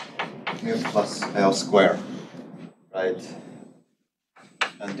 mu plus l square, right?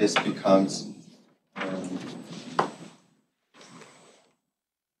 And this becomes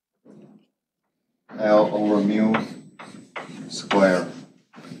L over mu square,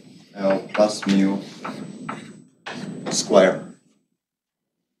 L plus mu square,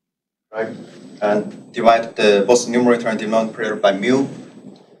 right? And divide the both numerator and denominator by mu.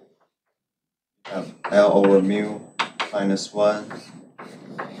 Have L over mu minus 1,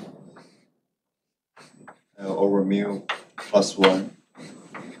 L over mu plus 1,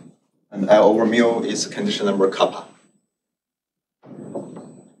 and L over mu is condition number kappa.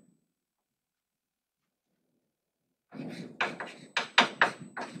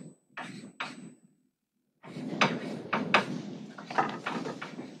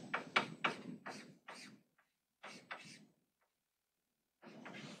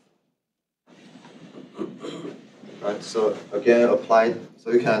 Right, so again applied,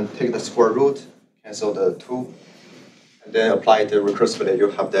 so you can take the square root, cancel the 2, and then apply it recursively, you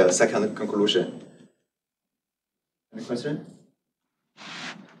have the second conclusion. Any question?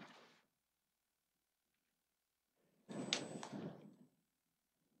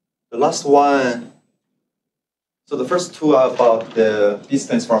 The last one, so the first two are about the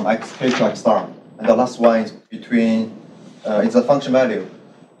distance from xk to x star, and the last one is between, it's a function value.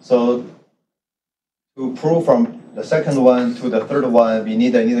 So to prove from the second one to the third one, we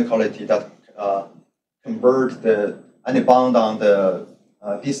need an inequality that convert any bound on the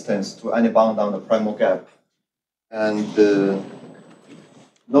distance to any bound on the primal gap. And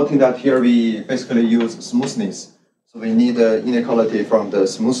noting that here we basically use smoothness. So we need an inequality from the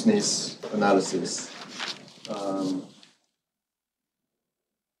smoothness analysis.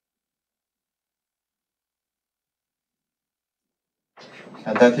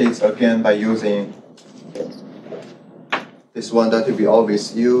 And that is again by using this one that we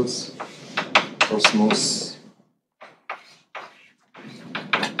always use for smooth.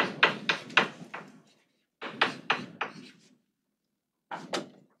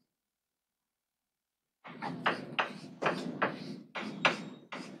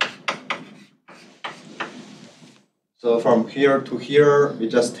 So from here to here, we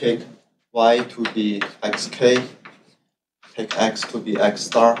just take y to be xk, take x to be x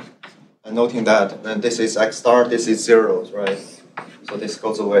star, and noting that when this is x star, this is 0, right? So this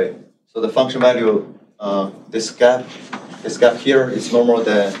goes away. So the function value, this gap here is no more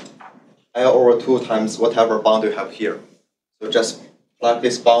than L over 2 times whatever bound you have here. So just plug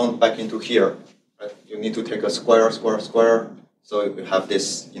this bound back into here. Right? You need to take a square, square, square, so you have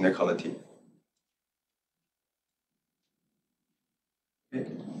this inequality. Okay.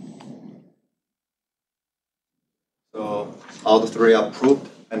 So all the three are proved.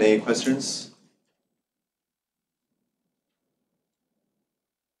 Any questions?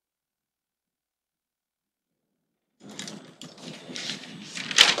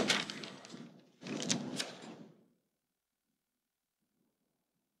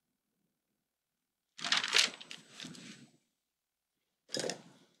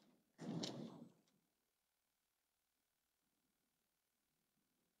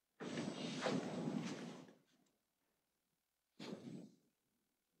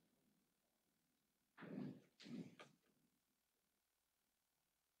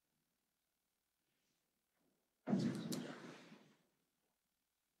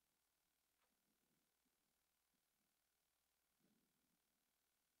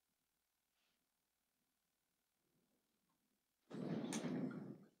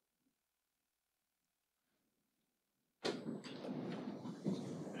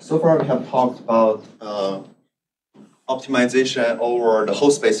 So far we have talked about optimization over the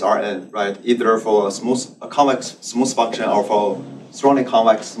whole space Rn, right? Either for a convex smooth function or for strongly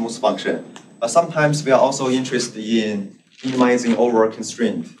convex smooth function. But sometimes we are also interested in minimizing over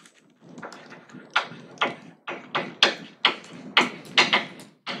constraint.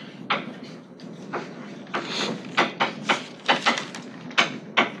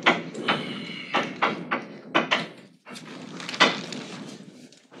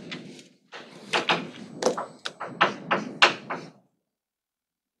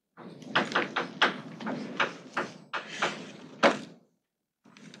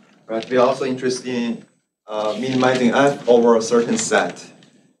 Right, we are also interested in minimizing f over a certain set.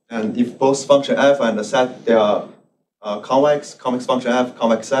 And if both function f and the set they are convex function f,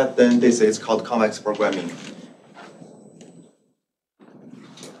 convex set, then this is called convex programming.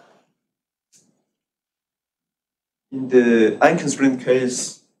 In the unconstrained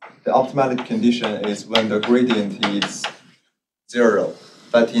case, the optimality condition is when the gradient is 0.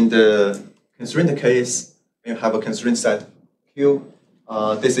 But in the constrained case, when you have a constrained set Q,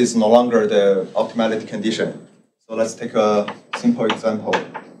 this is no longer the optimality condition. So let's take a simple example.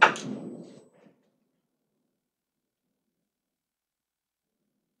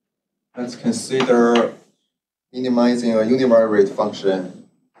 Let's consider minimizing a univariate function.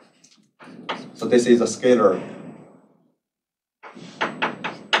 So this is a scalar.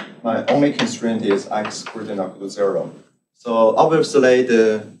 My only constraint is x greater than or equal to 0. So obviously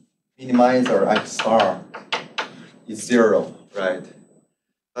the minimizer x star is 0, right?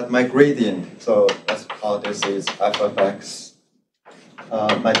 But my gradient, so let's call this is f of x.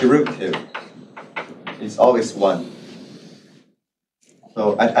 My derivative is always 1.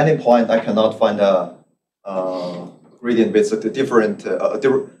 So at any point, I cannot find a gradient with a different, a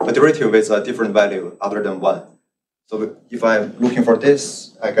derivative with a different value other than 1. So if I'm looking for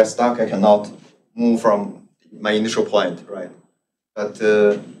this, I get stuck. I cannot move from my initial point, right? But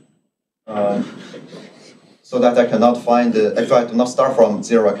so that I cannot find, if I do not start from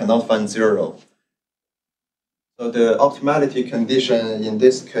 0, I cannot find 0. So the optimality condition in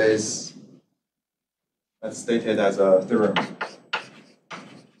this case, let's state it as a theorem.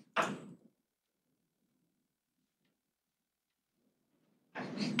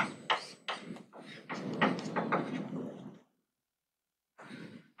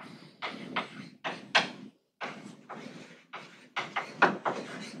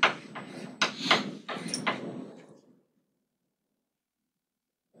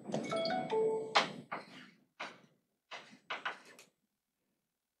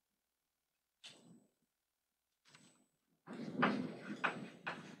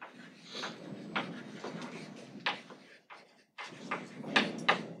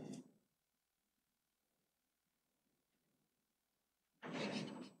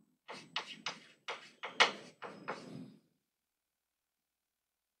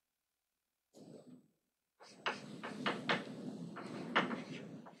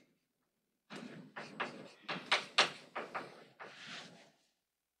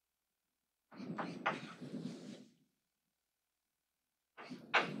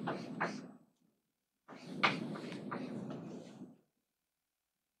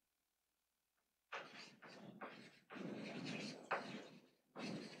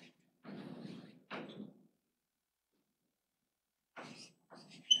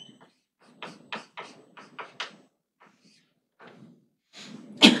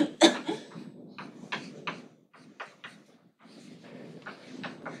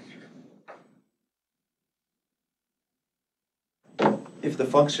 If the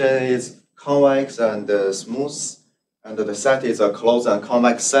function is convex and smooth, and the set is a closed and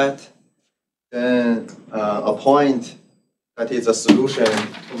convex set, then a point that is a solution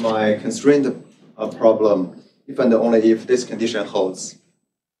to my constraint problem, if and only if this condition holds.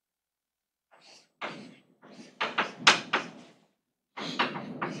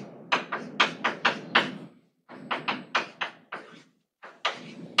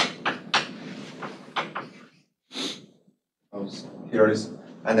 Here is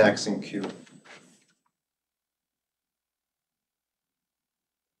an x in Q.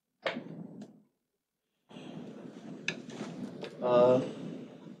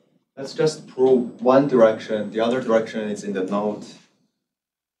 Let's just prove one direction. The other direction is in the node.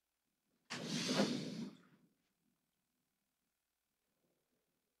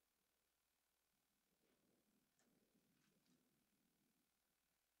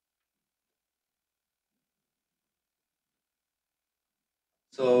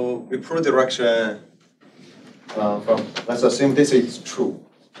 So we prove direction from, let's assume this is true.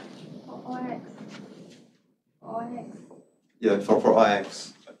 For Ix. Yeah, for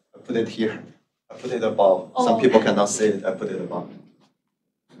Ix. I put it here. I put it above. Oh, Some people okay. cannot see it. I put it above.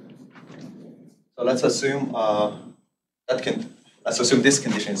 So let's assume let's assume this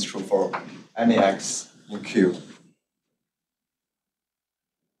condition is true for any x in Q.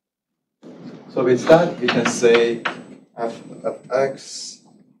 So with that, we can say f of x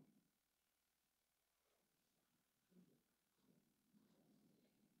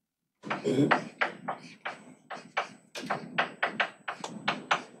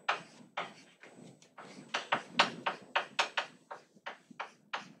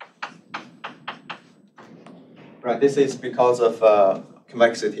right. This is because of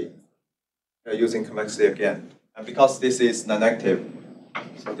convexity. We're using convexity again, and because this is non-negative,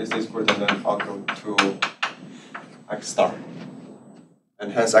 so this is greater than or equal to x star,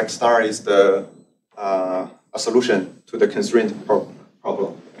 and hence x star is the a solution to the constraint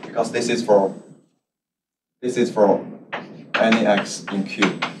problem, because this is for any x in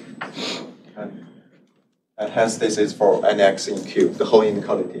Q, and hence this is for any x in Q, the whole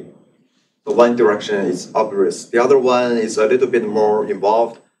inequality. So one direction is obvious. The other one is a little bit more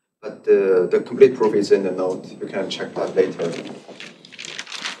involved, but the complete proof is in the note. You can check that later.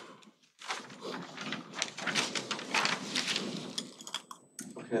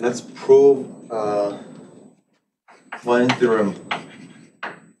 Okay, let's prove one theorem.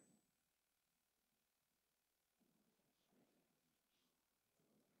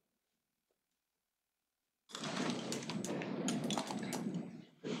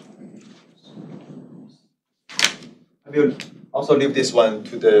 I will also leave this one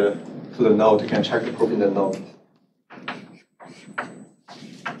to the note. You can check the proof in the note.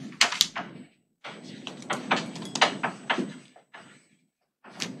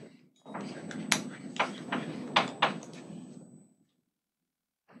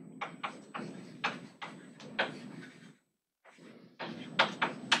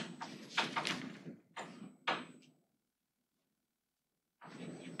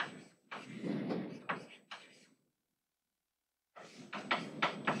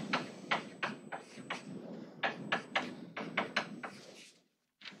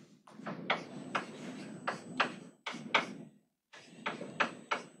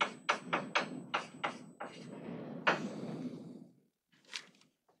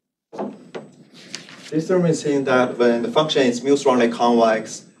 This theorem is saying that when the function is mu strongly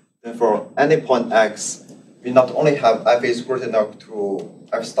convex, then for any point x, we not only have f is greater than or equal to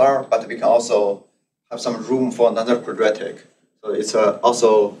f star, but we can also have some room for another quadratic. So it's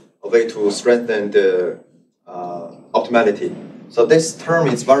also a way to strengthen the optimality. So this term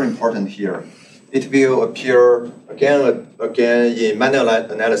is very important here. It will appear again in manual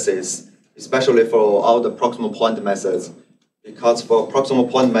analysis, especially for all the proximal point methods, because for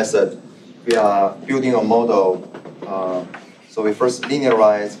proximal point method, we are building a model. So we first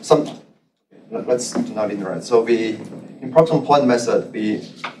linearize some. Let's do not linearize. So in proximal point method, we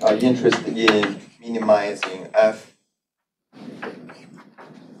are interested in minimizing f.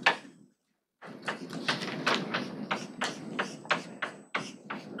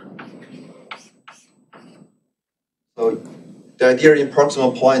 So the idea in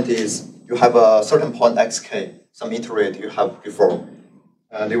proximal point is you have a certain point xk, some iterate you have before.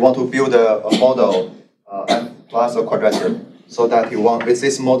 And you want to build a model f plus a quadratic, so that with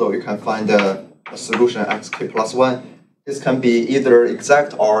this model you can find a solution xk plus 1. This can be either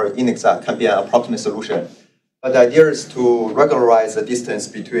exact or inexact, can be an approximate solution. But the idea is to regularize the distance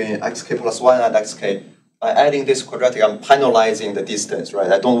between xk plus 1 and xk. By adding this quadratic, I'm penalizing the distance,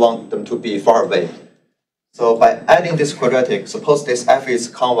 right? I don't want them to be far away. So by adding this quadratic, suppose this f is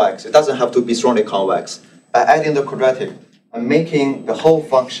convex. It doesn't have to be strongly convex. By adding the quadratic, I'm making the whole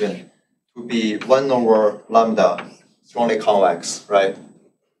function to be 1 over lambda strongly convex, right?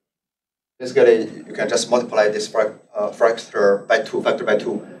 Basically, you can just multiply this factor by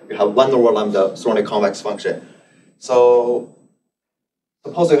 2. You have 1 over lambda strongly convex function. So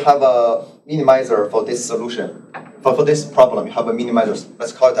suppose you have a minimizer for this solution. For this problem, you have a minimizer.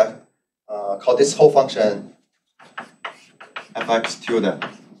 Let's call it call this whole function fx tilde,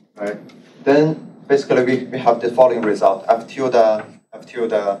 right? Then basically we have the following result: f tilde,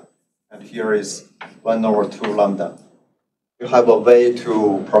 and here is 1 over 2 lambda. You have a way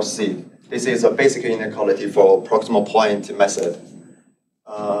to proceed. This is a basic inequality for proximal point method.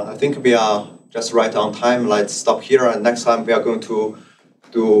 I think we are just right on time. Let's stop here, and next time we are going to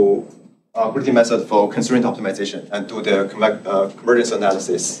do greedy method for constraint optimization and do the convergence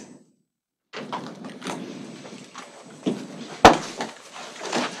analysis.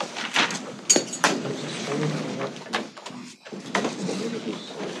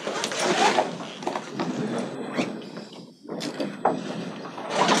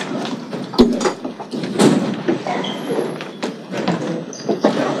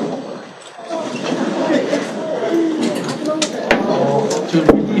 就是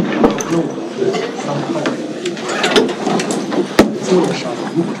一条任务是3块，这么少，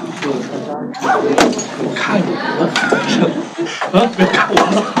我看你了，啊，没看我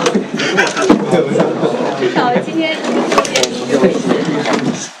了。至少今天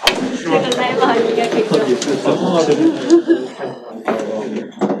这个 level 应该可以用。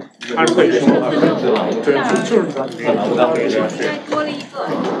他可以说对，就是再多了一个。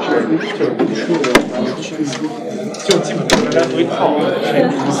就基本上大家都一套，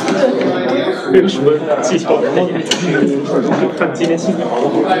没有什么技巧的，然后看今天心情好不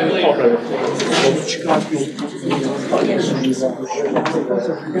好，套出来。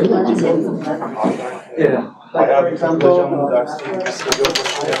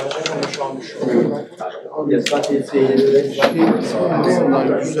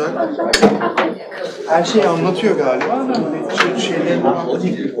Her şeyi anlatıyor galiba da şeylerin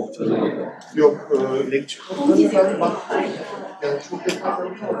yok lecture bak yani çok detaylı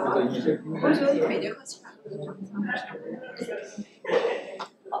我觉得每节课起码都是这样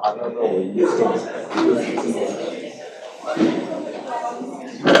完了，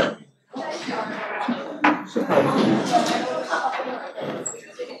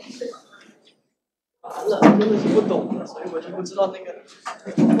真的是不懂的，所以我就不知道那个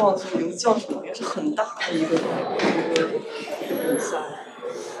忘记名字叫什么，也是很大的一个比赛。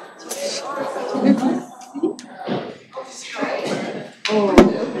哦，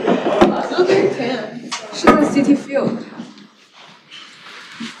是在 City Field。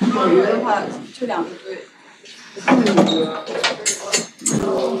我觉得话，这两个队。我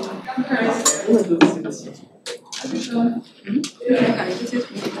感觉这些同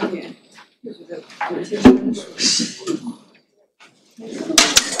学今年就觉得有一些生疏。